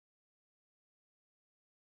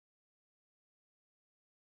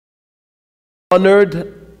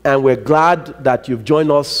Honored, and we're glad that you've joined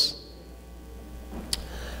us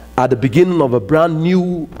at the beginning of a brand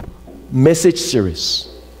new message series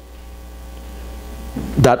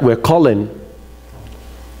that we're calling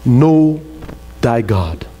Know Thy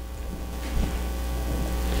God.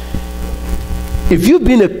 If you've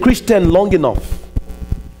been a Christian long enough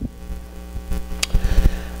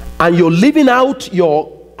and you're living out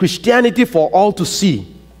your Christianity for all to see,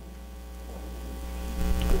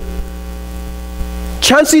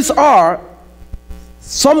 chances are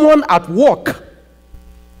someone at work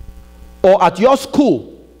or at your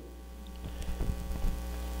school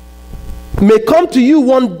may come to you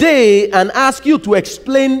one day and ask you to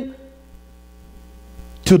explain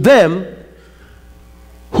to them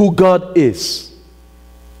who God is.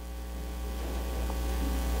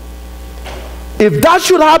 If that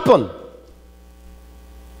should happen,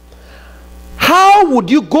 how would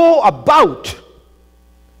you go about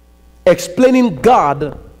explaining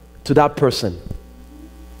God to that person?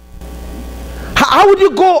 How would you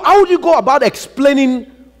go about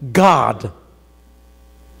explaining God?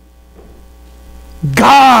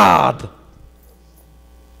 God.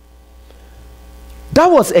 That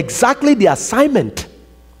was exactly the assignment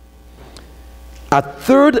a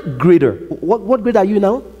third grader. What grade are you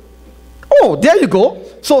now? Oh, there you go.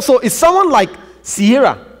 So it's someone like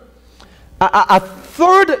Sierra. A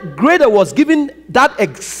third grader was given that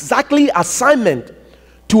exactly assignment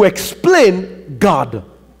to explain God.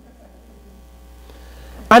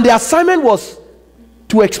 And the assignment was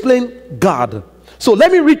to explain God. So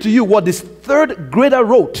let me read to you what this third grader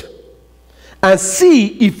wrote and see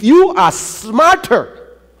if you are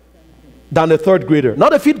smarter than a third grader.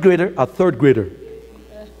 Not a fifth grader, a third grader.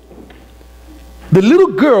 The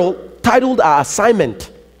little girl titled her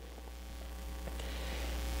assignment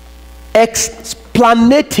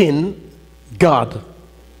Explanating God.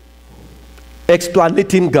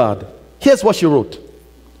 Explanating God. Here's what she wrote.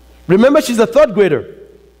 Remember, she's a third grader.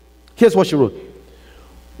 Here's what she wrote.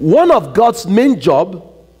 One of God's main job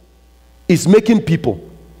is making people.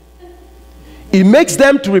 He makes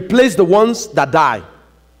them to replace the ones that die.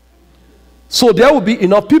 So there will be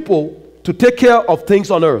enough people to take care of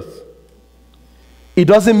things on earth. He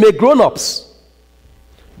doesn't make grown-ups,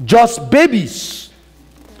 just babies.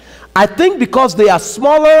 I think because they are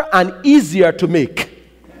smaller and easier to make.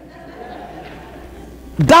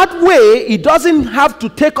 That way, he doesn't have to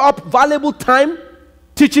take up valuable time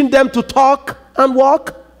teaching them to talk and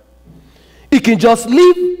walk. He can just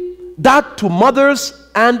leave that to mothers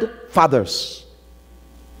and fathers.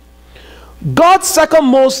 God's second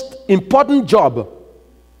most important job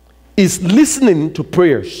is listening to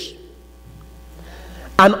prayers.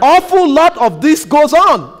 An awful lot of this goes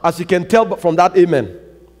on, as you can tell from that amen.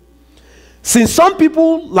 Since some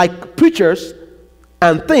people, like preachers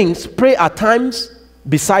and things, pray at times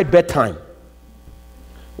beside bedtime,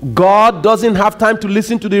 God doesn't have time to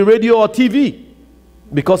listen to the radio or TV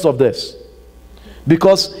because of this.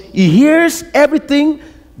 Because he hears everything,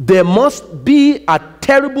 there must be a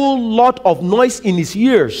terrible lot of noise in his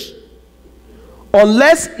ears,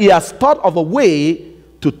 unless he has thought of a way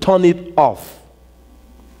to turn it off.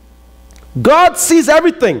 God sees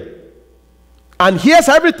everything and hears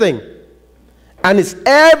everything and is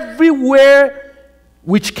everywhere,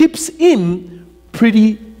 which keeps him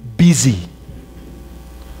pretty busy.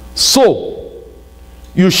 So,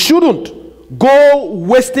 you shouldn't go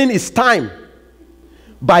wasting his time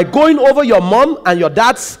by going over your mom and your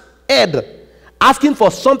dad's head asking for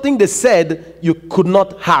something they said you could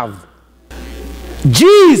not have.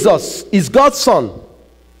 Jesus is God's son.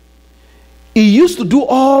 He used to do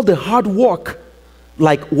all the hard work,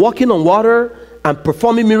 like walking on water and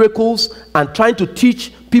performing miracles and trying to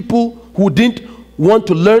teach people who didn't want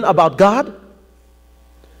to learn about God.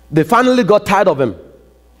 They finally got tired of him.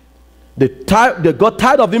 They got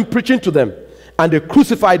tired of him preaching to them, and they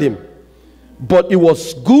crucified him. But he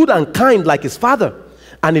was good and kind like his father.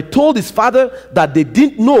 And he told his father that they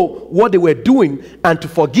didn't know what they were doing and to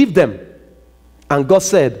forgive them. And God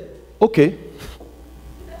said, okay.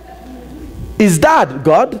 His dad,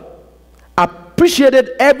 God,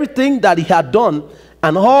 appreciated everything that he had done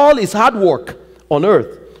and all his hard work on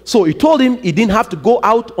earth. So he told him he didn't have to go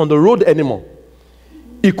out on the road anymore.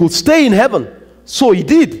 He could stay in heaven. So he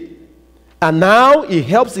did. And now he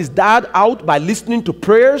helps his dad out by listening to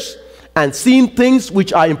prayers and seeing things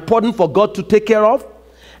which are important for God to take care of,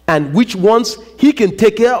 and which ones he can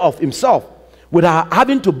take care of himself without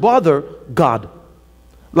having to bother God.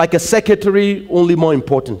 Like a secretary, only more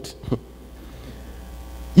important.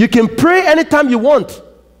 You can pray anytime you want,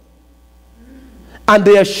 and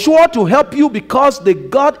they are sure to help you because they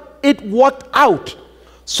got it worked out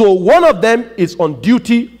So one of them is on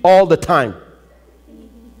duty all the time.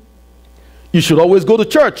 You should always go to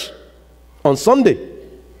church on Sunday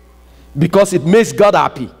because it makes God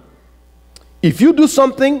happy. If you do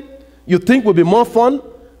something you think will be more fun,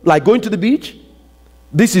 like going to the beach,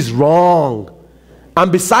 this is wrong.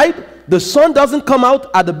 And besides, the sun doesn't come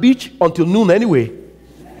out at the beach until noon anyway.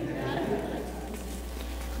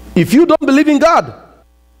 If you don't believe in God,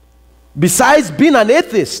 besides being an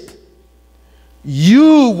atheist,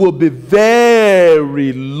 you will be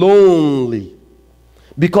very lonely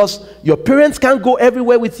because your parents can't go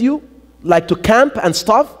everywhere with you, like to camp and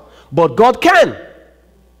stuff, but God can.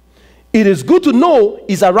 It is good to know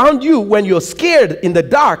He's around you when you're scared in the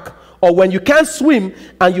dark or when you can't swim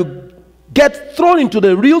and you get thrown into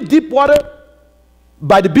the real deep water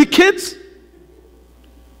by the big kids.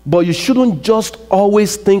 But you shouldn't just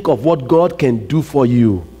always think of what God can do for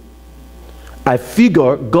you. I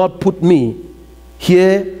figure God put me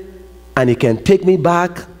here and He can take me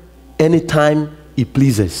back anytime He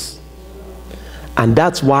pleases. And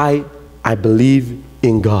that's why I believe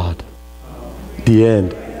in God. The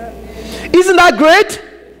end. Isn't that great?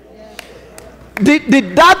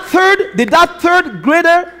 Did that third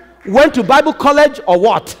grader went to Bible college or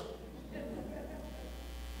what?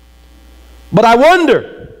 But I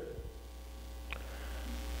wonder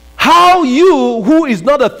how you, who is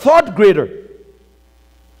not a third grader,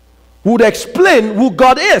 would explain who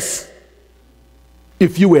God is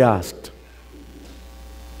if you were asked.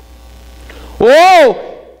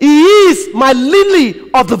 Oh, He is my lily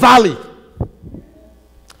of the valley.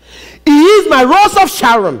 He is my rose of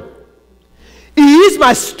Sharon. He is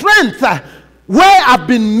my strength where I've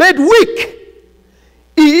been made weak.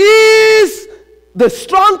 He is the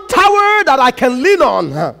strong tower that I can lean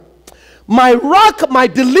on. My rock, my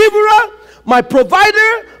deliverer, my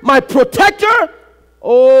provider, my protector.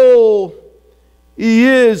 Oh, He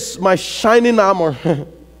is my shining armor.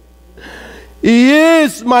 He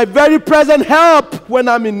is my very present help when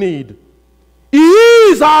I'm in need. He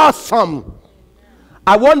is awesome.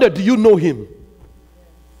 I wonder, do you know Him?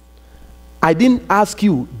 I didn't ask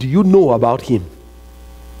you, do you know about Him?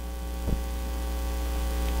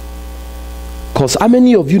 Because how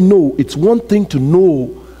many of you know it's one thing to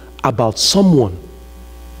know about someone,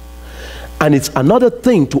 and it's another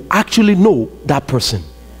thing to actually know that person?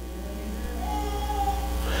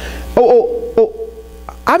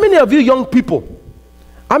 How many of you young people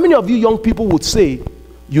would say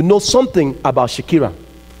you know something about Shakira?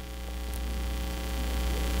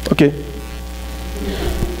 Okay.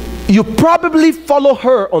 You probably follow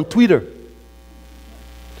her on Twitter.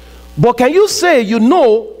 But can you say you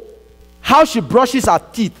know how she brushes her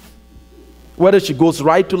teeth? Whether she goes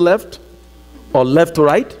right to left or left to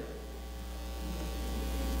right?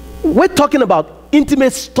 We're talking about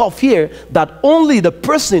intimate stuff here that only the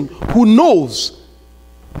person who knows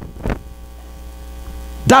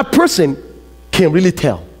that person can really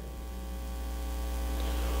tell.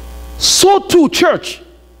 So too, church,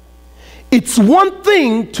 it's one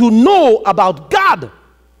thing to know about God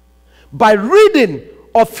by reading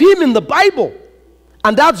of Him in the Bible,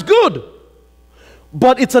 and that's good.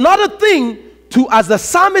 But it's another thing to, as the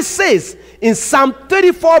psalmist says in Psalm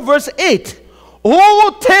 34 verse 8,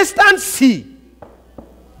 oh, taste and see.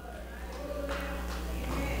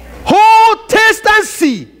 Oh, taste and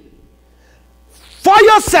see for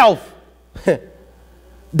yourself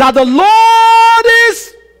that the Lord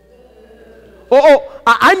is.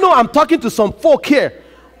 I know I'm talking to some folk here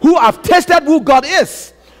who have tested who God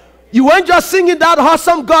is. You weren't just singing that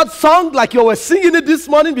awesome God song like you were singing it this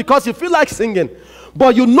morning because you feel like singing.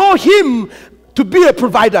 But you know Him to be a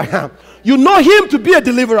provider. You know Him to be a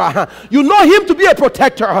deliverer. You know Him to be a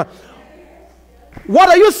protector. What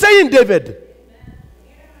are you saying, David?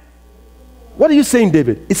 What are you saying,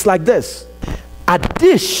 David? It's like this. A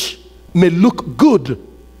dish may look good.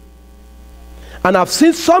 And I've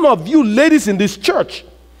seen some of you ladies in this church,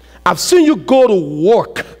 I've seen you go to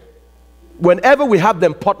work whenever we have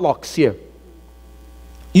them potlucks here.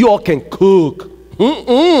 You all can cook.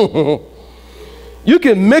 You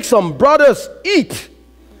can make some brothers eat.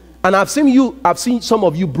 And I've seen some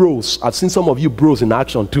of you bros. I've seen some of you bros in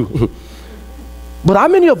action too. But how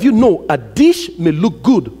many of you know a dish may look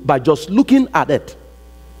good by just looking at it?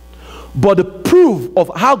 But the proof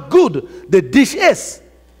of how good the dish is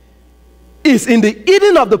in the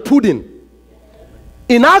eating of the pudding.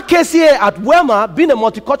 In our case here at Wema, being a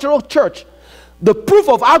multicultural church, the proof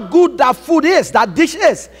of how good that food is, that dish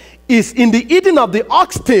is in the eating of the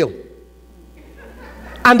oxtail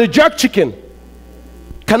and the jerk chicken.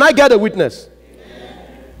 Can I get a witness?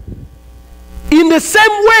 In the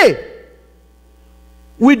same way,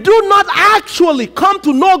 we do not actually come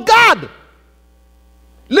to know God.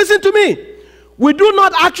 Listen to me. We do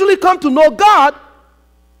not actually come to know God.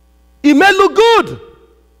 It may look good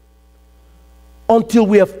until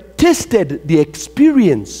we have tasted the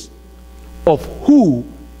experience of who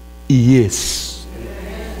He is.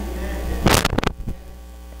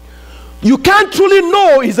 You can't truly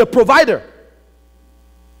know He's a provider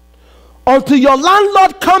until your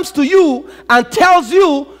landlord comes to you and tells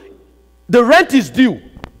you the rent is due.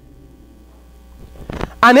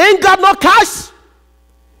 And ain't got no cash,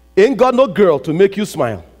 ain't got no girl to make you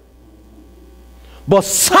smile. But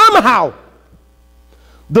somehow,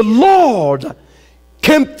 the Lord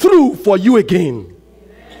came through for you again.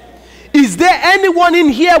 Is there anyone in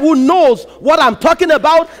here who knows what I'm talking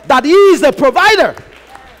about? That He is the provider.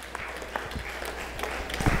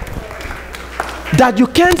 That you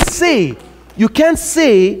can't say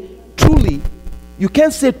truly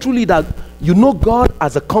that you know God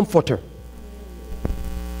as a comforter.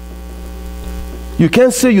 You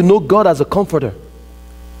can't say you know God as a comforter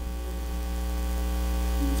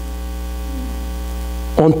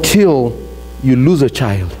until you lose a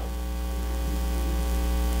child.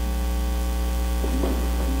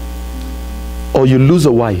 Or you lose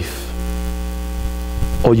a wife.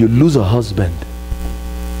 Or you lose a husband.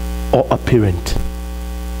 Or a parent.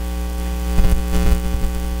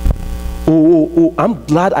 Oh, I'm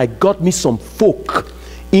glad I got me some folk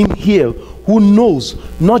in here who knows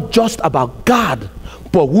not just about God,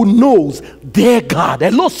 but who knows their God.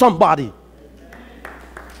 Hello, somebody.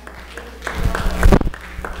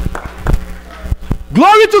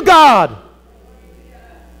 Glory to God.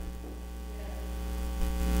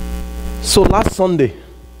 So last Sunday,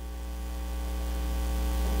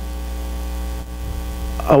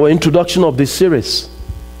 our introduction of this series,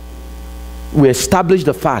 we established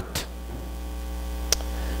the fact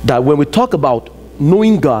that when we talk about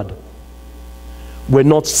knowing God, we're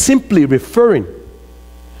not simply referring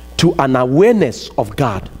to an awareness of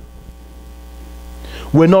God.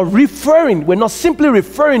 We're not simply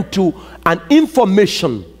referring to an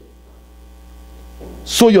information.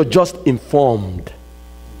 So you're just informed.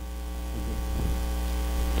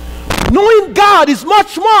 Knowing God is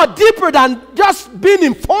much more deeper than just being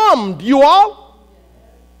informed, you all.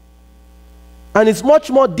 And it's much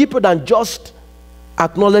more deeper than just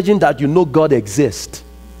acknowledging that you know God exists.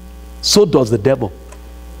 So does the devil.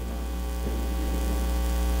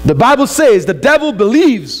 The Bible says the devil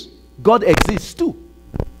believes God exists too.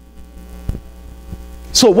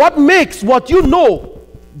 So what makes what you know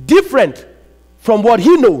different from what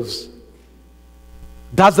he knows?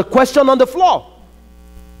 That's the question on the floor.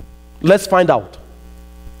 Let's find out.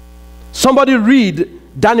 Somebody read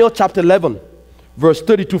Daniel chapter 11 verse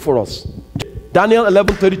 32 for us. Daniel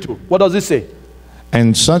 11:32. What does it say?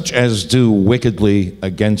 And such as do wickedly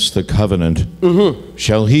against the covenant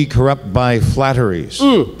shall he corrupt by flatteries.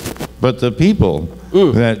 But the people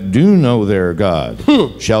that do know their God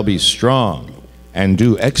shall be strong and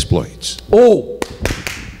do exploits. Oh,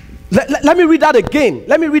 let me read that again.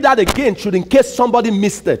 Let me read that again, should in case somebody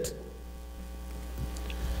missed it.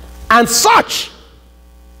 And such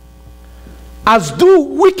as do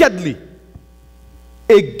wickedly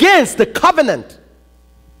against the covenant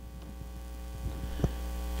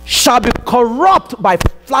shall be corrupt by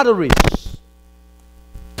flatteries.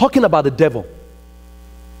 Talking about the devil.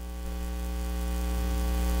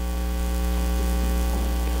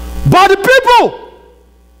 But the people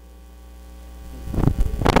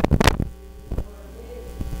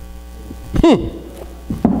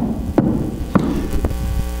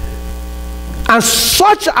and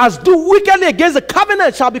such as do wickedly against the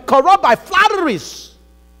covenant shall be corrupt by flatteries.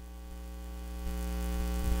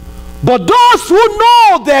 But those who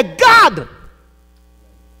know their God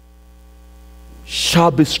shall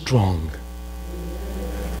be strong.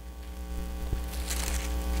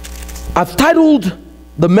 I've titled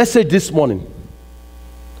the message this morning,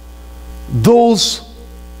 Those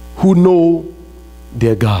Who Know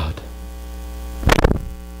Their God.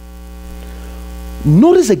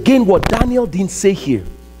 Notice again what Daniel didn't say here.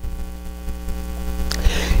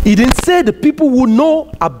 He didn't say the people who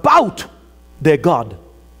know about their God.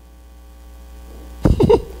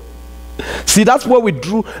 See, that's where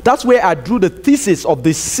I drew the thesis of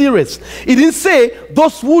this series. He didn't say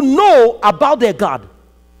those who know about their God.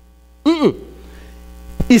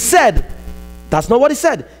 He said, that's not what he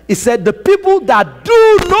said. He said the people that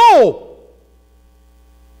do know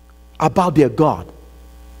about their God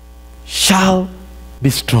shall be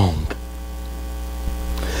strong.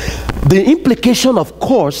 The implication, of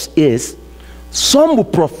course, is some will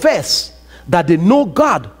profess that they know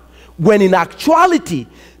God when in actuality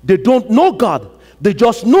they don't know God, They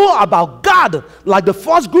just know about God, like the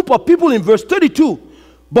first group of people in verse 32.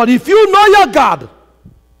 But if you know your God,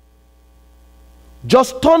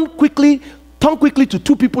 just turn quickly to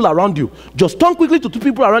two people around you. Just turn quickly to two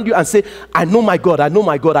people around you and say, I know my God, I know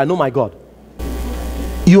my God, I know my God.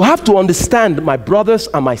 You have to understand, my brothers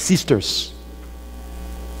and my sisters,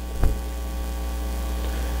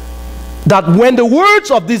 that when the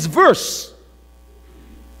words of this verse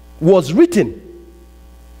was written,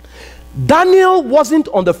 Daniel wasn't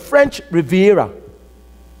on the French Riviera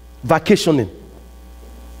vacationing.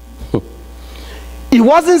 He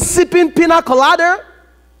wasn't sipping pina colada,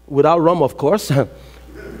 without rum of course, on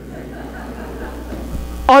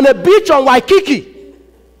a beach on Waikiki.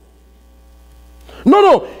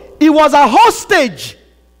 No, he was a hostage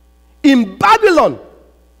in Babylon,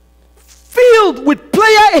 filled with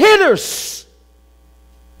player haters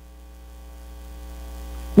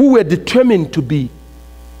who were determined to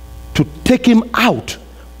take him out.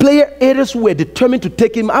 Player haters who were determined to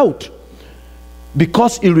take him out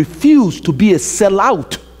because he refused to be a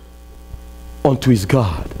sellout unto his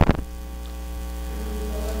God.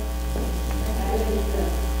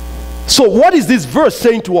 So what is this verse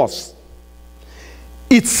saying to us?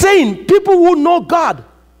 It's saying people who know God,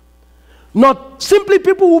 not simply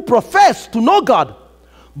people who profess to know God,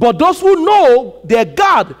 but those who know their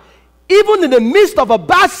God, even in the midst of a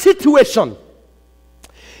bad situation,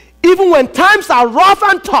 even when times are rough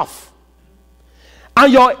and tough,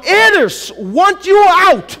 and your haters want you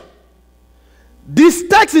out. This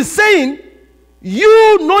text is saying,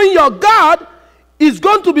 you knowing your God is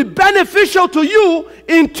going to be beneficial to you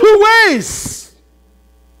in two ways.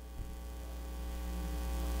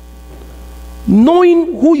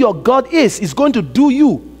 Knowing who your God is going to do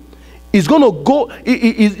you, is going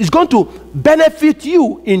to benefit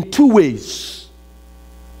you in two ways,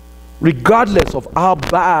 regardless of how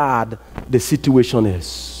bad the situation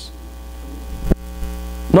is.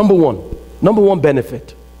 Number one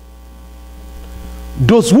benefit.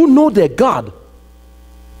 Those who know their God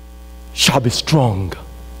shall be strong.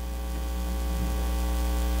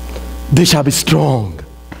 They shall be strong.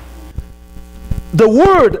 The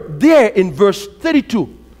word there in verse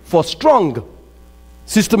 32 for strong,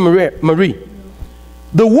 Sister Marie,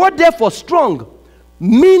 the word there for strong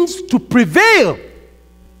means to prevail.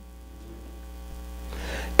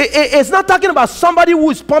 It's not talking about somebody who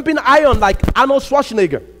is pumping iron like Arnold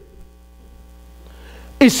Schwarzenegger.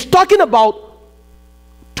 It's talking about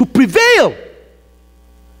to prevail.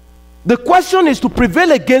 The question is to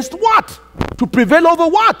prevail against what? To prevail over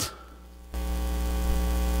what?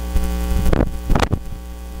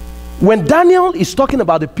 When Daniel is talking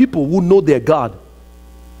about the people who know their God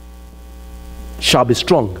shall be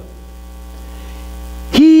strong,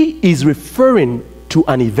 he is referring to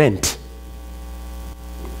an event.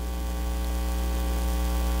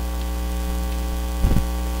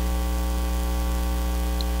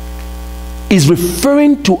 Is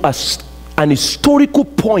referring to an historical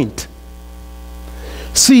point.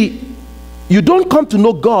 See, you don't come to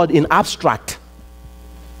know God in abstract.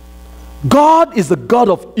 God is the God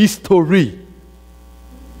of history.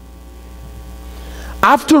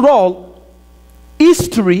 After all,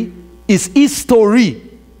 history is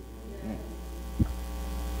history.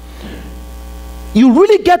 You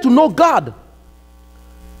really get to know God,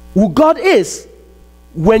 who God is,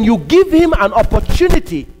 when you give him an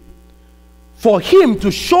opportunity for him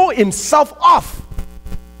to show himself off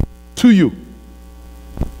to you.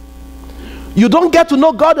 You don't get to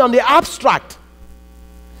know God on the abstract.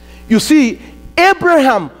 You see,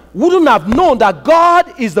 Abraham wouldn't have known that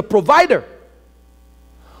God is the provider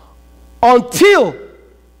until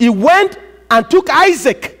he went and took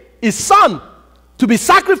Isaac, his son, to be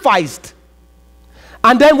sacrificed.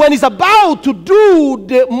 And then when he's about to do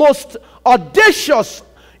the most audacious,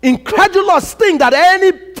 incredulous thing that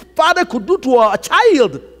any father could do to a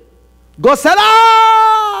child, God said,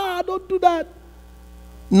 don't do that.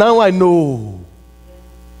 Now I know.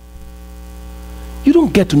 You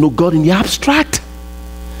don't get to know God in the abstract.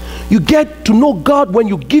 You get to know God when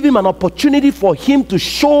you give him an opportunity for him to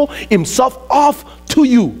show himself off to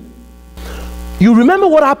you. You remember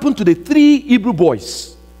what happened to the three Hebrew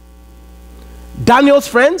boys? Daniel's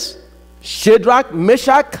friends, Shadrach,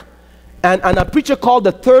 Meshach, and a preacher called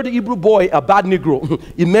the third Hebrew boy a bad Negro.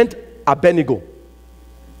 He meant Abednego.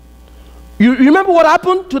 You remember what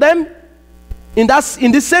happened to them in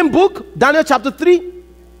this same book, Daniel chapter 3?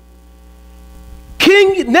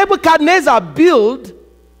 King Nebuchadnezzar built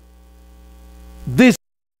this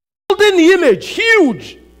golden image,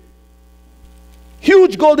 huge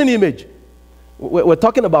golden image. We're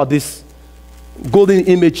talking about this golden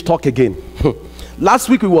image talk again. Last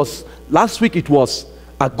week we was Last week it was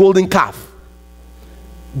a golden calf.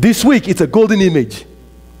 This week it's a golden image.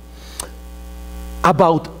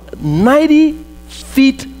 About 90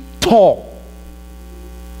 feet tall.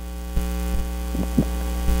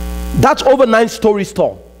 That's over 9 stories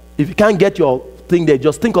tall. If you can't get your thing there,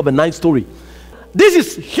 just think of a 9-story. This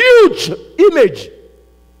is huge image.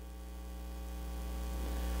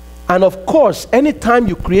 And of course, anytime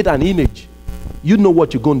you create an image, you know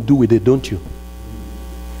what you're going to do with it, don't you?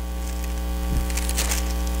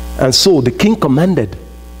 And so the king commanded,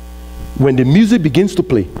 when the music begins to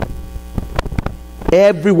play,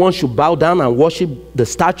 everyone should bow down and worship the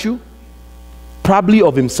statue, probably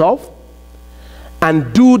of himself,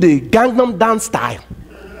 and do the Gangnam dance style.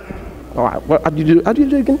 All right, how do you do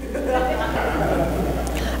it again?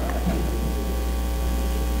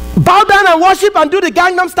 Bow down and worship and do the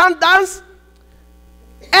Gangnam Style dance.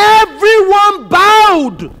 Everyone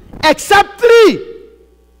bowed except 3.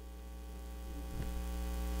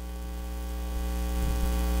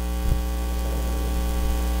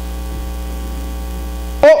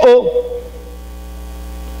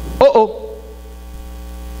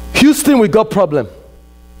 Houston, we got problem.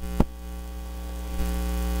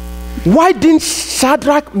 Why didn't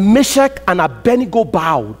Shadrach, Meshach, and Abednego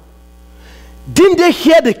bow? Didn't they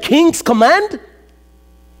hear the king's command?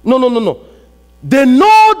 No. They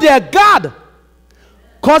know their God,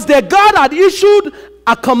 because their God had issued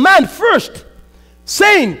a command first,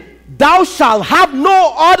 saying, "Thou shalt have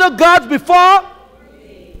no other gods before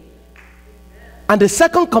me." And the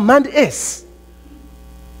second command is,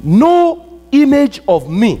 "No image of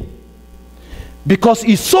me." Because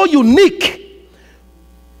he's so unique,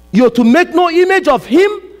 you're to make no image of him,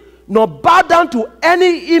 nor bow down to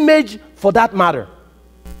any image for that matter.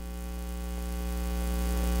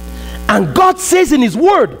 And God says in his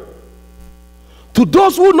word, to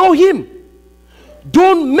those who know him,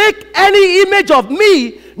 don't make any image of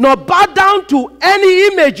me, nor bow down to any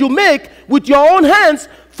image you make with your own hands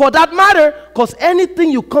for that matter, because anything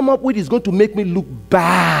you come up with is going to make me look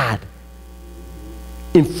bad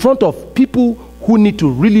in front of people who need to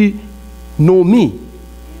really know me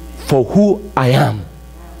for who I am.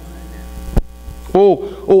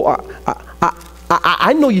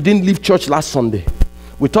 I know you didn't leave church last Sunday.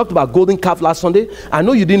 We talked about golden calf last Sunday. I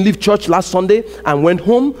know you didn't leave church last Sunday and went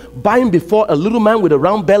home bowing before a little man with a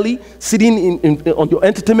round belly sitting on your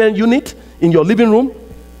entertainment unit in your living room.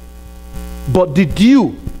 But did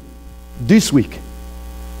you, this week,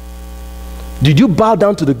 did you bow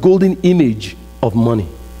down to the golden image of money?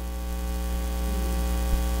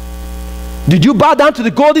 Did you bow down to the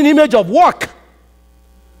golden image of work?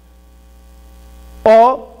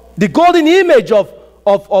 Or the golden image of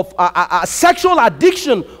sexual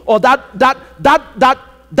addiction, or that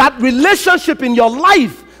relationship in your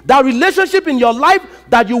life,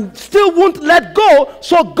 that you still won't let go,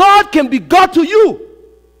 so God can be God to you?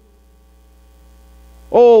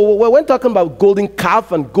 Oh, when talking about golden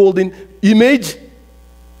calf and golden image,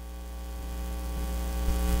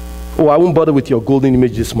 I won't bother with your golden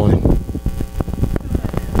image this morning.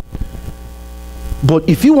 But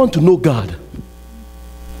if you want to know God,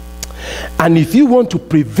 and if you want to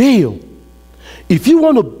prevail,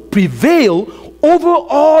 over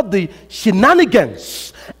all the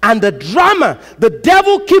shenanigans and the drama the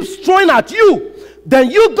devil keeps throwing at you, then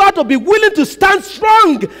you got to be willing to stand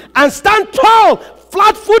strong and stand tall,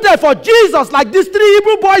 flat-footed for Jesus, like these 3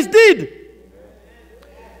 Hebrew boys did.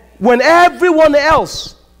 When everyone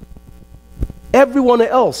else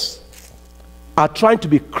are trying to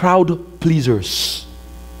be crowd pleasers.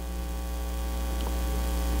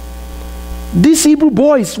 These Hebrew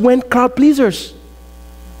boys went crowd pleasers.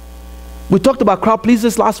 We talked about crowd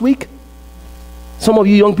pleasers last week. Some of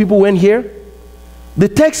you young people went here. The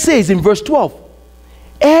text says in verse 12,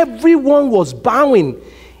 everyone was bowing,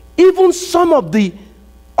 even some of the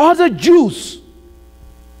other Jews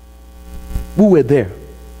who were there.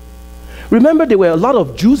 Remember, there were a lot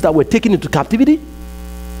of Jews that were taken into captivity.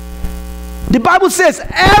 The Bible says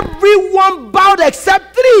everyone bowed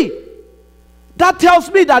except 3. That tells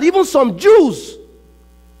me that even some Jews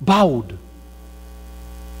bowed.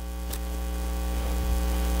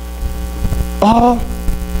 All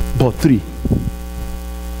but 3.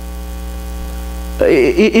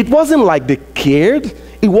 It wasn't like they cared.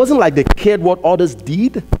 It wasn't like they cared what others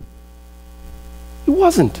did. It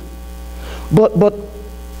wasn't. But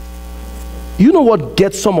you know what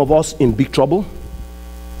gets some of us in big trouble?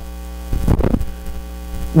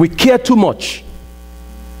 We care too much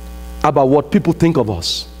about what people think of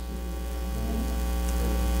us.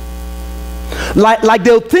 Like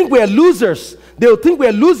they'll think we're losers. They'll think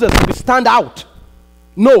we're losers if we stand out.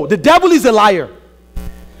 No, the devil is a liar.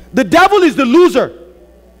 The devil is the loser.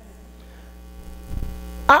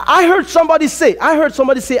 I heard somebody say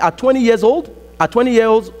at 20 years old,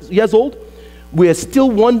 we're still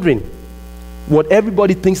wondering what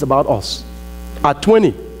everybody thinks about us. At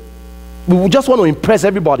 20, we just want to impress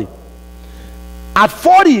everybody. At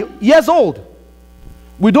 40 years old,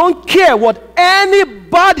 we don't care what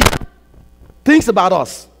anybody thinks about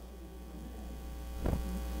us.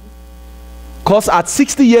 Because at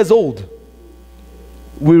 60 years old,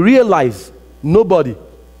 we realize nobody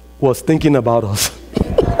was thinking about us.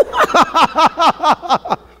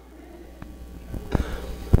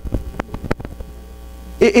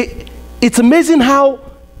 It's amazing how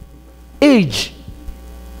age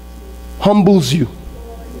humbles you.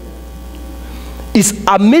 It's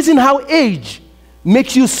amazing how age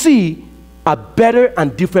makes you see a better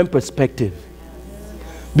and different perspective.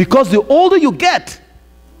 Because the older you get,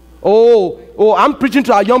 I'm preaching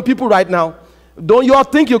to our young people right now. Don't you all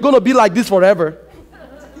think you're going to be like this forever?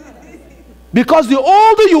 Because the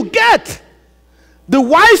older you get, the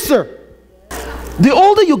wiser. The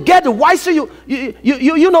older you get, the wiser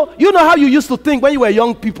you know how you used to think when you were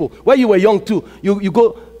young people, when you were young too. You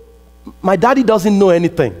go, my daddy doesn't know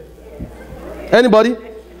anything. Anybody?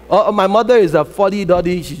 My mother is a 40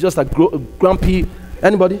 daddy. She's just a grumpy.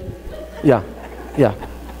 Anybody? Yeah.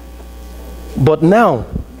 But now,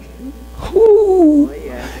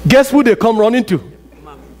 guess who they come running to?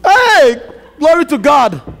 Hey, glory to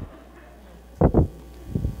God.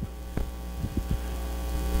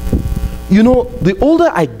 You know, the older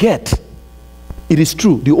I get, it is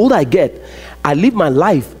true, the older I get, I live my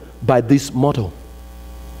life by this motto.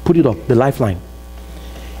 Put it up, the lifeline.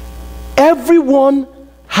 Everyone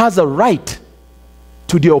has a right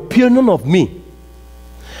to the opinion of me,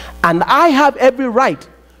 and I have every right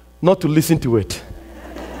not to listen to it.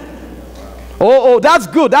 Oh, that's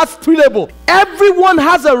good. That's treatable. Everyone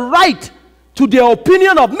has a right to their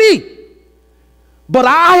opinion of me, but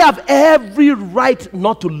I have every right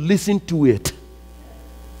not to listen to it.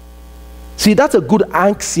 See, that's a good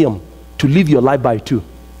axiom to live your life by too.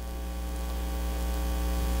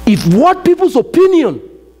 If what people's opinion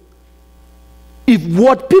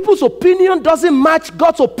doesn't match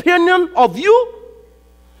God's opinion of you,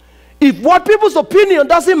 if what people's opinion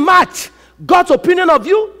doesn't match God's opinion of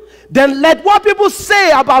you, then let what people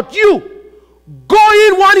say about you go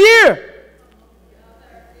in one ear.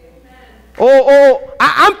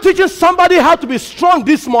 I'm teaching somebody how to be strong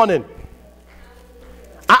this morning.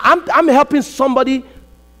 I'm helping somebody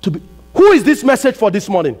to be. Who is this message for this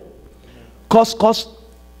morning? Because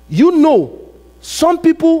you know, some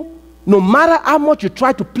people, no matter how much you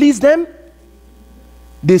try to please them,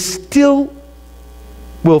 they still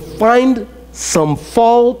will find some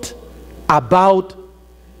fault about.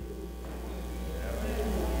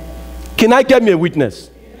 Can I get me a witness?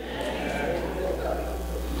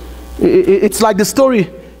 It's like the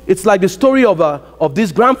story of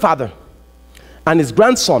this grandfather and his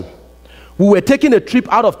grandson who were taking a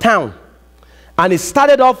trip out of town, and he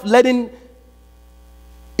started off letting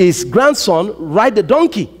his grandson ride the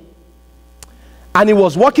donkey, and he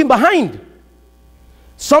was walking behind.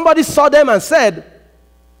 Somebody saw them and said,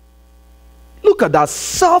 "Look at that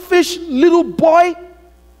selfish little boy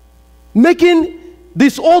making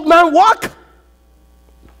this old man walk."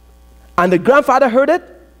 And the grandfather heard it,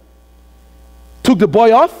 took the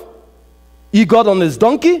boy off, he got on his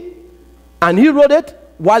donkey, and he rode it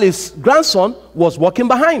while his grandson was walking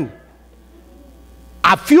behind.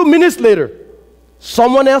 A few minutes later,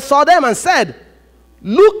 someone else saw them and said,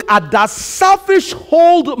 "Look at that selfish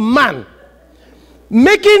old man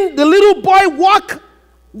making the little boy walk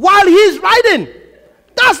while he's riding.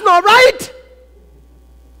 That's not right."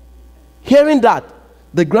 Hearing that,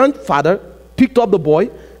 the grandfather picked up the boy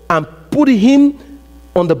and put him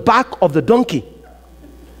on the back of the donkey.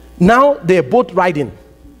 Now they're both riding.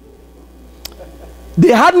 They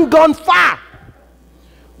hadn't gone far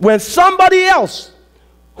when somebody else,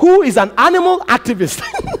 who is an animal activist,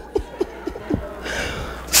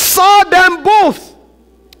 saw them both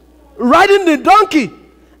riding the donkey,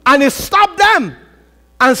 and he stopped them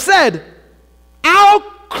and said, "How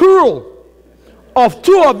cruel of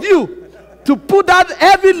two of you to put that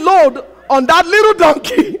heavy load on that little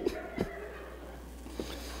donkey."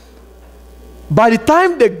 By the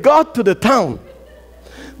time they got to the town,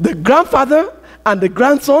 the grandfather and the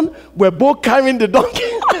grandson were both carrying the donkey.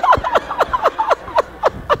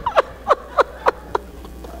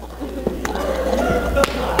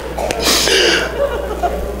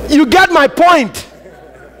 You get my point.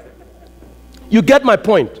 You get my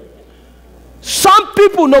point. Some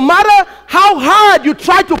people, no matter how hard you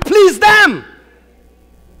try to please them,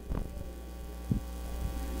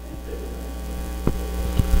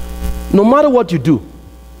 No matter what you do,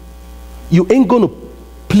 you ain't going to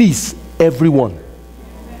please everyone.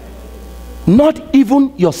 Not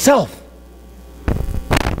even yourself.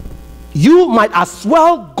 You might as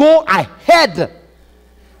well go ahead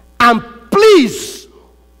and please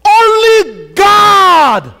only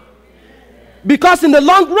God. Because in the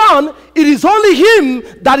long run, it is only Him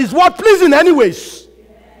that is worth pleasing anyways.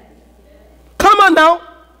 Come on now.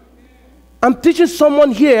 I'm teaching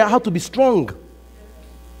someone here how to be strong.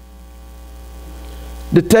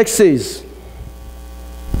 The text says,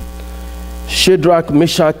 Shadrach,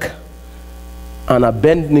 Meshach, and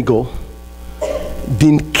Abednego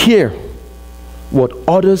didn't care what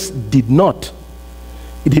others did not.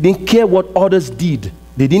 They didn't care what others did.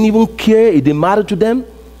 They didn't even care. It didn't matter to them.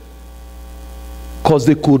 Because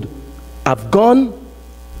they could have gone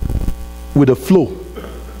with the flow.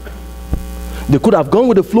 They could have gone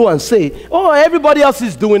with the flow and say, oh, everybody else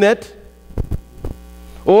is doing it.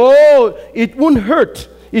 Oh, it won't hurt.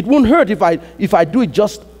 It won't hurt if I do it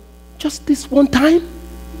just this one time.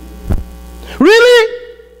 Really?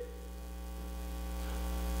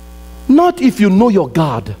 Not if you know your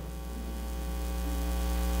God.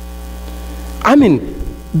 I mean,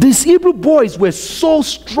 these Hebrew boys were so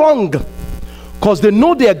strong because they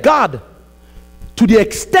know their God, to the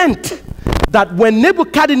extent that when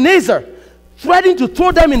Nebuchadnezzar threatened to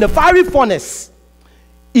throw them in the fiery furnace,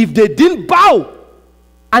 if they didn't bow,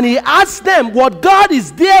 and he asked them, what God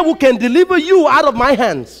is there who can deliver you out of my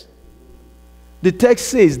hands? The text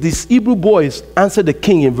says these Hebrew boys answered the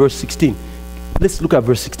king in verse 16. Let's look at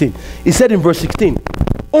verse 16. He said in verse 16,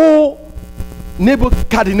 "O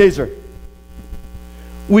Nebuchadnezzar,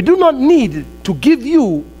 we do not need to give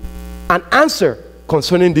you an answer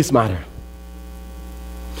concerning this matter."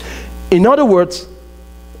 In other words,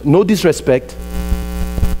 no disrespect,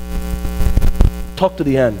 talk to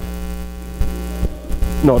the hand.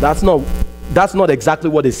 No, that's not exactly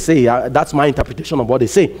what they say. That's my interpretation of what they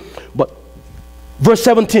say. But verse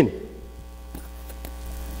 17.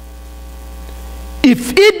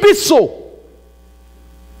 If it be so,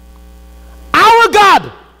 our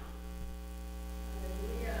God,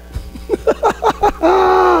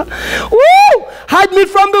 woo, hide me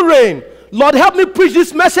from the rain. Lord, help me preach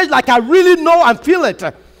this message like I really know and feel it.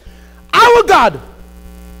 Our God,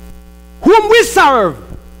 whom we serve,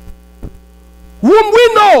 whom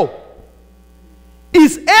we know,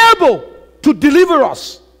 is able to deliver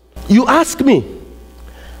us. You ask me,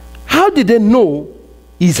 how did they know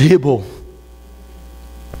He's able?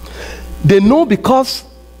 They know because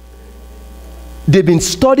they've been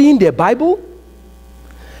studying their Bible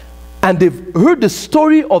and they've heard the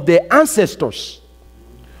story of their ancestors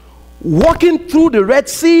walking through the Red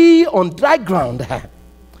Sea on dry ground.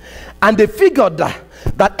 And they figured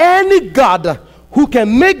that any God who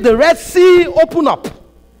can make the Red Sea open up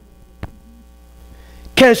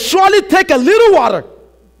can surely take a little water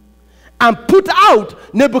and put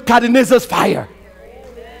out Nebuchadnezzar's fire.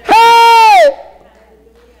 Hey!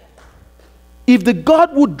 If the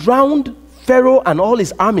God who drowned Pharaoh and all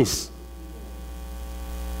his armies,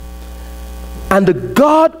 and the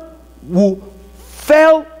God who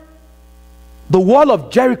fell the wall of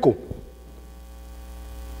Jericho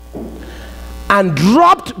and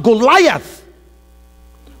dropped Goliath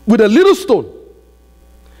with a little stone,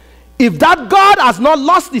 if that God has not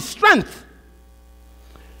lost his strength,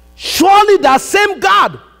 surely that same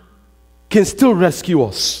God can still rescue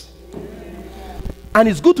us. And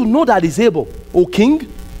it's good to know that He's able, O King.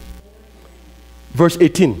 Verse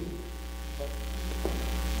 18.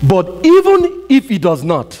 But even if He does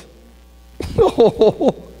not,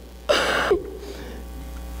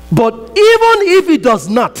 but even if He does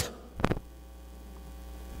not,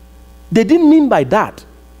 they didn't mean by that,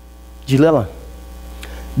 Gilela,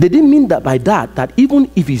 they didn't mean that by that even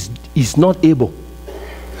if he's not able,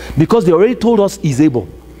 because they already told us He's able.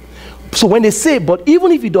 So when they say, but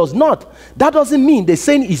even if He does not, that doesn't mean they're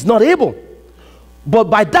saying He's not able. But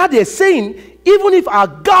by that they're saying, even if our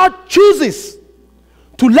God chooses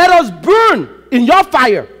to let us burn in your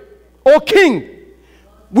fire, O King,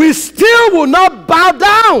 we still will not bow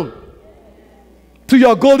down to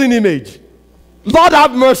your golden image. Lord,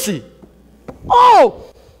 have mercy. Oh,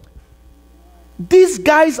 these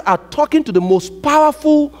guys are talking to the most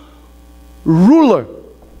powerful ruler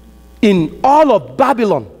in all of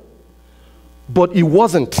Babylon. But he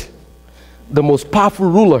wasn't the most powerful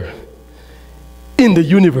ruler in the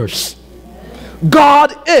universe.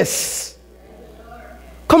 God is.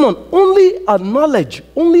 Come on, only a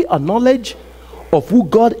knowledge of who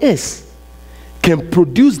God is can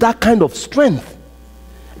produce that kind of strength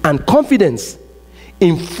and confidence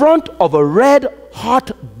in front of a red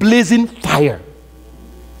hot blazing fire.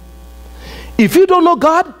 If you don't know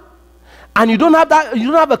God and you don't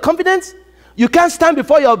have a confidence, you can't stand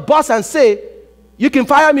before your boss and say, you can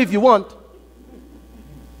fire me if you want.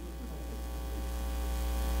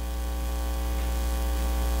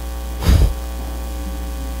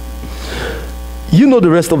 You know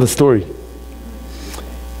the rest of the story.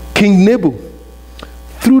 King Nebu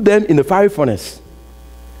threw them in the fiery furnace.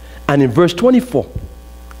 And in verse 24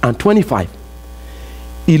 and 25,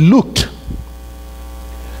 he looked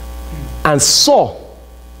and saw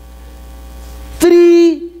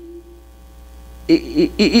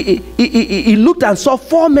he looked and saw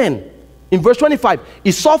 4 men. In verse 25,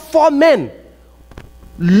 he saw 4 men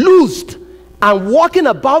loosed and walking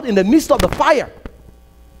about in the midst of the fire.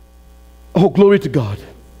 Oh, glory to God.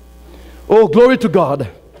 Oh, glory to God.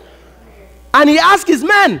 And he asked his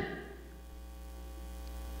men,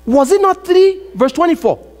 was it not 3? Verse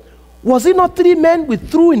 24. Was it not 3 men we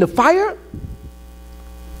threw in the fire?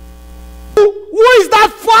 Who is that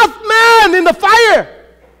 4th man in the fire?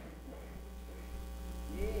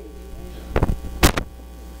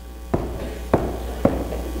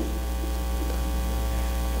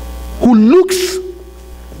 Who looks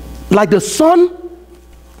like the son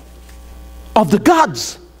of the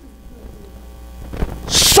gods.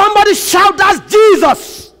 Somebody shout, that's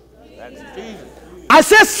Jesus. That's Jesus. I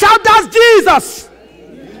said, shout, that's Jesus.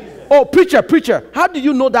 Oh, preacher, how do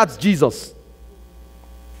you know that's Jesus?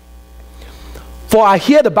 For I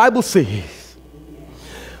hear the Bible say,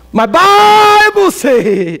 my Bible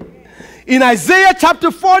say, in Isaiah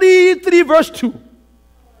chapter 43 verse 2,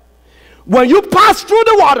 when you pass through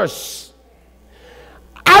the waters,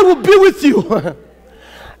 I will be with you.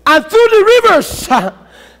 And through the rivers,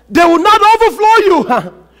 they will not overflow you.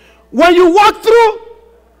 When you walk through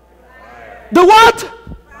the what?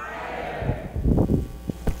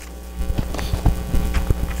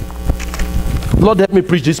 Lord, help me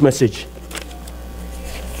preach this message.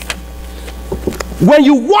 When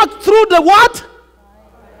you walk through the what?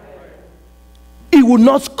 It will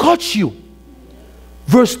not scorch you.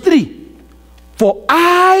 Verse 3. For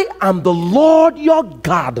I am the Lord your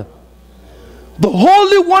God, the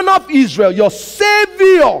Holy One of Israel, your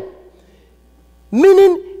Savior.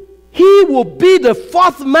 Meaning, he will be the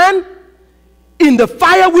 4th man in the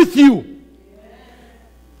fire with you.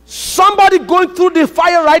 Somebody going through the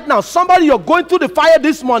fire right now. Somebody, you're going through the fire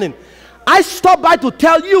this morning. I stopped by to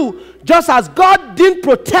tell you, just as God didn't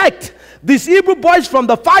protect these Hebrew boys from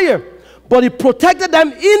the fire, but he protected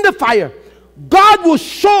them in the fire, God will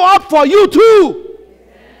show up for you too.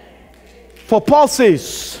 For Paul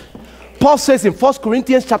says in 1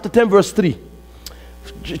 Corinthians chapter 10 verse 3,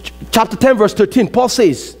 chapter 10 verse 13, Paul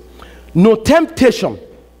says, no temptation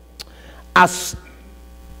has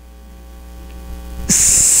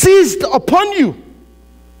seized upon you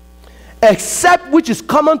except which is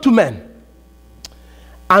common to men.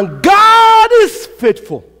 And God is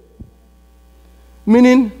faithful,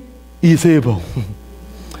 meaning he is able.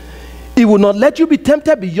 He will not let you be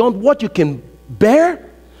tempted beyond what you can bear,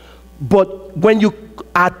 but when you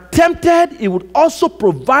are tempted, he would also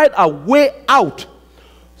provide a way out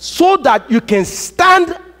so that you can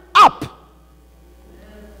stand up.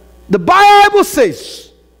 The Bible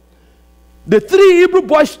says the 3 Hebrew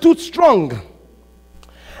boys stood strong,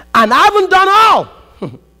 and having done all,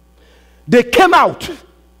 they came out.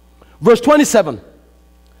 Verse 27.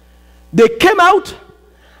 They came out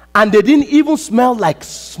and they didn't even smell like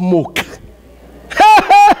smoke.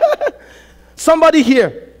 Somebody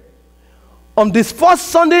here, on this first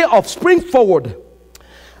Sunday of Spring Forward,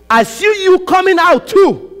 I see you coming out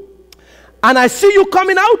too. And I see you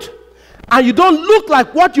coming out, and you don't look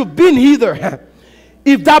like what you've been either.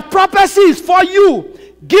 If that prophecy is for you,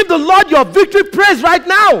 give the Lord your victory praise right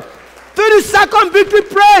now. 30-second victory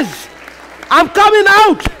praise. I'm coming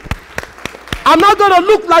out. I'm not going to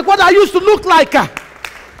look like what I used to look like.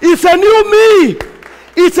 It's a new me.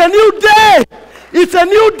 It's a new day. It's a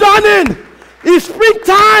new dawning. It's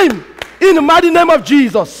springtime in the mighty name of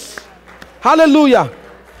Jesus. Hallelujah.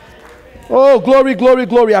 Oh, glory, glory,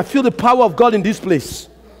 glory. I feel the power of God in this place.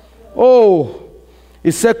 Oh,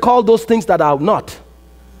 it said, call those things that are not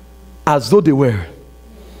as though they were.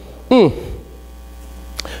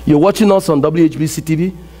 You're watching us on WHBC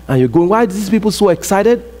TV and you're going, why are these people so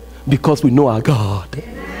excited? Because we know our God.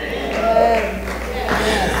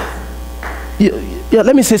 Yeah,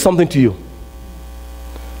 let me say something to you.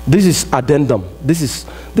 This is addendum. This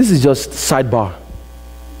is just sidebar.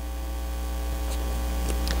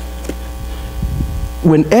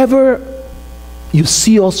 Whenever you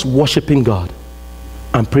see us worshiping God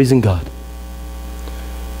and praising God,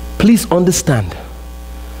 please understand,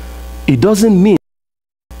 it doesn't mean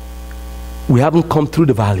we haven't come through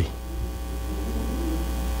the valley.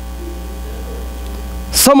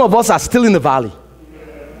 Some of us are still in the valley.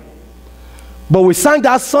 But we sang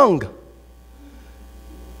that song.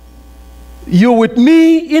 You're with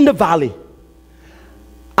me in the valley,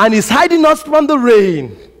 and He's hiding us from the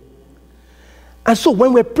rain. And so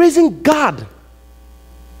when we're praising God,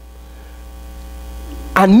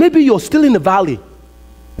 and maybe you're still in the valley,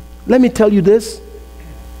 let me tell you this.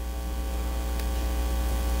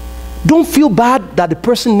 Don't feel bad that the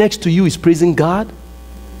person next to you is praising God.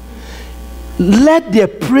 Let their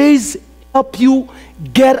praise help you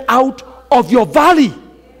get out of your valley.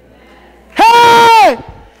 Hey!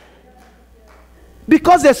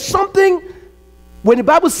 Because there's something, when the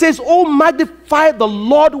Bible says, oh, magnify the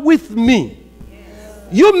Lord with me.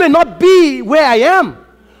 You may not be where I am,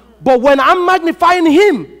 but when I'm magnifying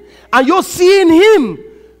Him and you're seeing Him,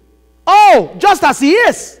 oh, just as He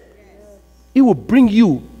is, He will bring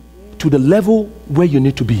you to the level where you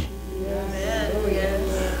need to be.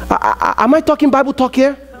 Am I talking Bible talk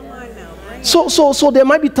here? So there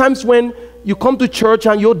might be times when you come to church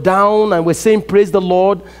and you're down and we're saying praise the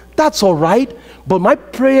Lord. That's all right. But my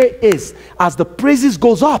prayer is, as the praises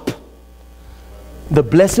goes up, the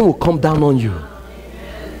blessing will come down on you.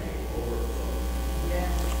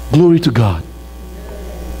 Glory to God.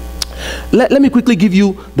 Let me quickly give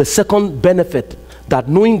you the second benefit that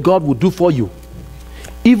knowing God will do for you,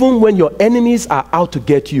 even when your enemies are out to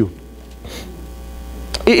get you.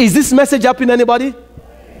 Is this message helping anybody?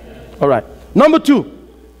 All right. Number two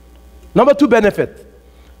benefit.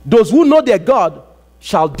 Those who know their God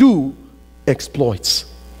shall do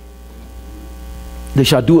exploits. They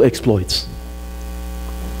shall do exploits.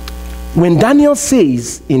 When Daniel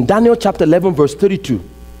says in Daniel chapter 11 verse 32,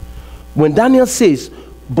 when Daniel says,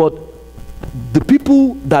 but the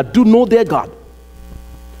people that do know their God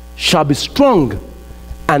shall be strong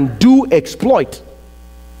and do exploit.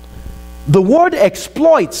 The word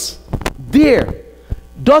exploits there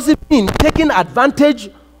doesn't mean taking advantage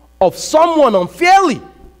of someone unfairly,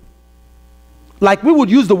 like we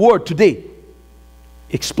would use the word today.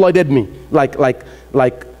 Exploited me,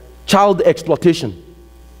 like child exploitation.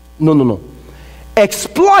 No.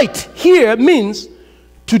 Exploit here means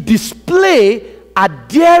to display a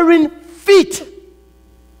daring feat.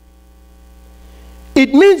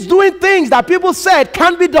 It means doing things that people said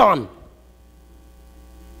can't be done.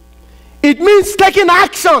 It means taking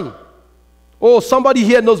action. Oh, somebody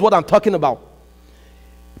here knows what I'm talking about.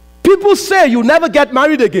 People say you'll never get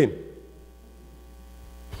married again.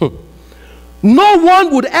 No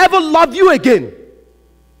one would ever love you again.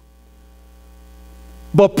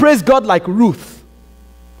 But praise God like Ruth.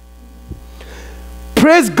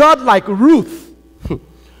 Praise God like Ruth.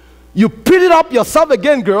 You pick up yourself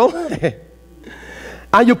again, girl.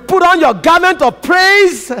 And you put on your garment of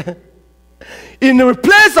praise in the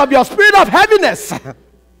place of your spirit of heaviness.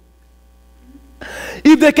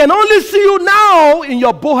 If they can only see you now in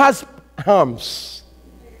your Boaz arms.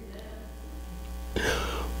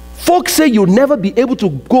 Folks say you'll never be able to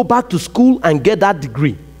go back to school and get that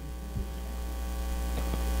degree.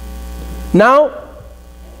 Now,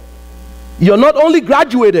 you're not only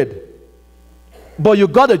graduated, but you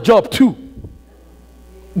got a job too.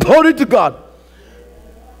 Glory to God.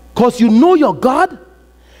 Because you know your God,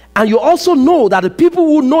 and you also know that the people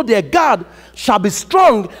who know their God shall be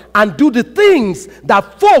strong and do the things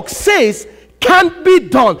that folks says can't be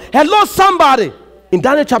done. Hello, somebody. In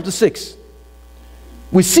Daniel chapter 6,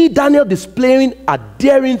 we see Daniel displaying a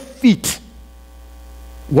daring feat.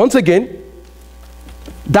 Once again,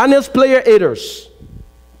 Daniel's player aiders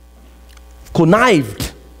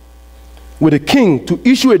connived with the king to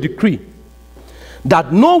issue a decree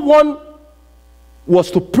that no one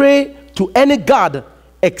was to pray to any god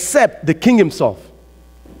except the king himself.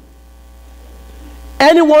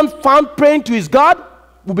 Anyone found praying to his God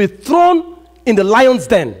will be thrown in the lion's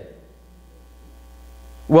den.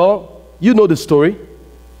 Well, you know the story.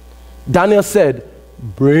 Daniel said,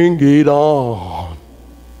 bring it on.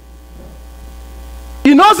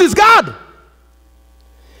 He knows his God.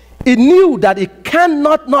 He knew that he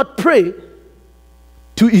cannot not pray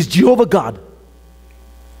to his Jehovah God.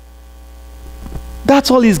 That's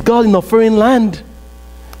all he's got in a foreign land.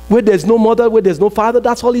 Where there's no mother, where there's no father,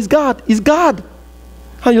 that's all he's got. He's God.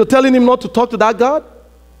 And you're telling him not to talk to that God?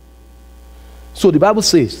 So the Bible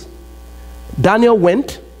says, Daniel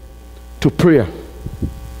went to prayer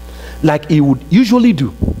like he would usually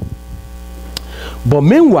do. But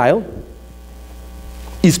meanwhile,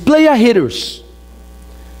 his player haters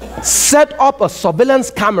set up a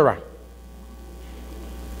surveillance camera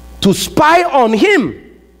to spy on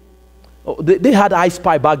him. Oh, they had I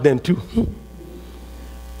Spy back then too.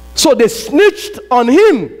 So they snitched on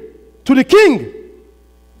him to the king.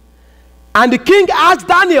 And the king asked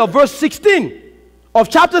Daniel, verse 16 of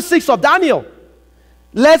chapter 6 of Daniel,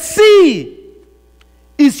 let's see,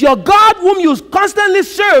 is your God whom you constantly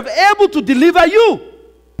serve able to deliver you?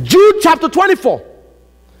 Jude chapter 24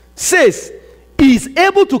 says, he is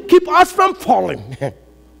able to keep us from falling.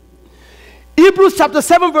 Hebrews chapter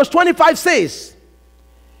 7 verse 25 says,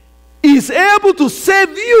 he is able to save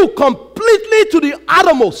you completely to the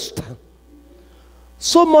uttermost.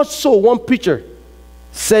 So much so, one preacher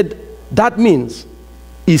said, that means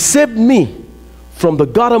he saved me from the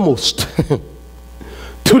guttermost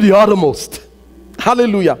to the uttermost.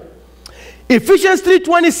 Hallelujah. Ephesians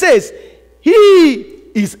 3:20 says, he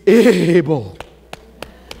is able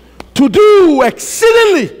to do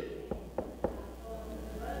exceedingly.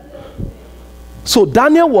 So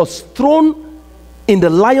Daniel was thrown in the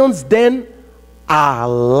lion's den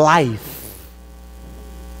alive.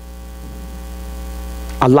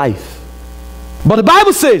 Alive. But the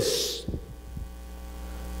Bible says,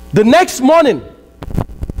 the next morning,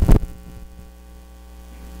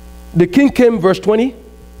 the king came, verse 20,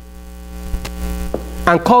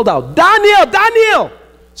 and called out, Daniel, Daniel,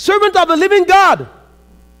 servant of the living God,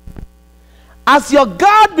 has your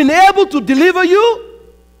God been able to deliver you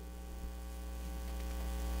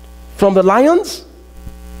from the lions?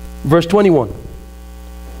 Verse 21.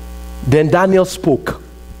 Then Daniel spoke.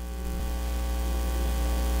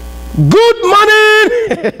 Good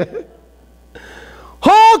morning!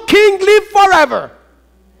 Oh, king, live forever.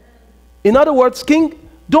 In other words, king,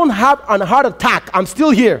 don't have a heart attack. I'm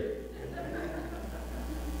still here.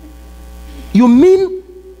 You mean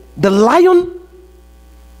the lion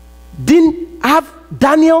didn't have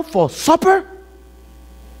Daniel for supper?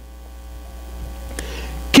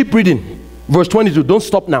 Keep reading. Verse 22. Don't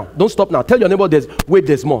stop now. Don't stop now. Tell your neighbor, there's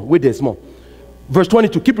more. Wait, there's more. Verse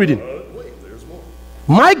 22. Keep reading. Wait, there's more.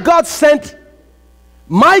 My God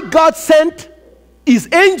sent his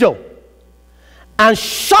angel and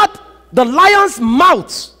shut the lions'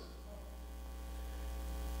 mouths.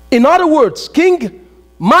 In other words, king,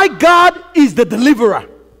 my God is the deliverer.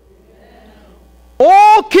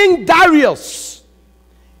 Oh, King Darius,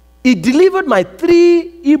 he delivered my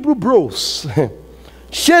 3 Hebrew bros,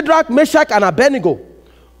 Shadrach, Meshach, and Abednego,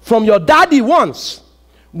 from your daddy once,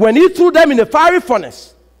 when he threw them in the fiery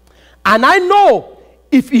furnace. And I know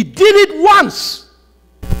if he did it once,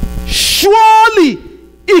 surely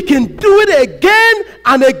he can do it again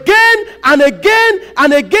and again and again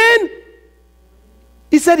and again.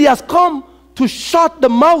 He said he has come to shut the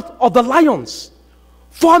mouth of the lions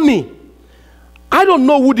for me. I don't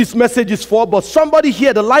know who this message is for, but somebody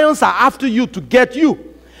here, the lions are after you to get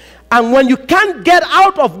you. And when you can't get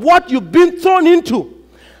out of what you've been thrown into,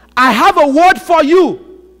 I have a word for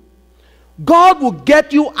you. God will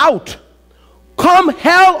get you out. Come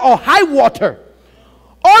hell or high water.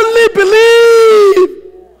 Only believe.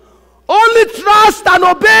 Only trust and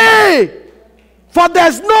obey. For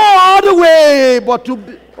there's no other way but to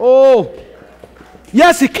be. Oh,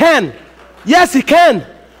 yes, he can. Yes, he can.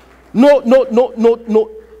 No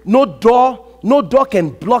door can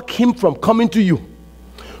block him from coming to you.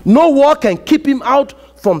 No wall can keep him out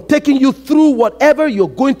from taking you through whatever you're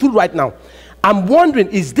going through right now. I'm wondering,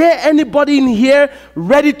 is there anybody in here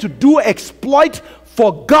ready to do exploit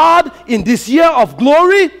for God in this year of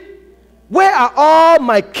glory? Where are all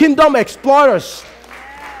my kingdom exploiters?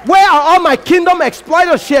 Where are all my kingdom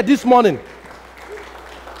exploiters here this morning?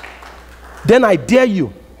 Then I dare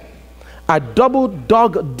you, I double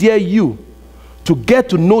dog dare you to get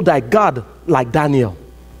to know thy God like Daniel.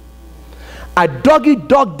 I doggy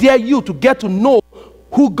dog dare you to get to know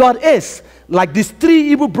who God is like these 3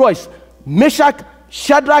 Hebrew boys, Meshach,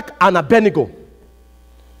 Shadrach, and Abednego.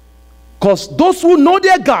 Because those who know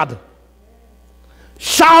their God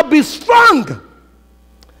shall be strong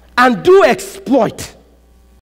and do exploit.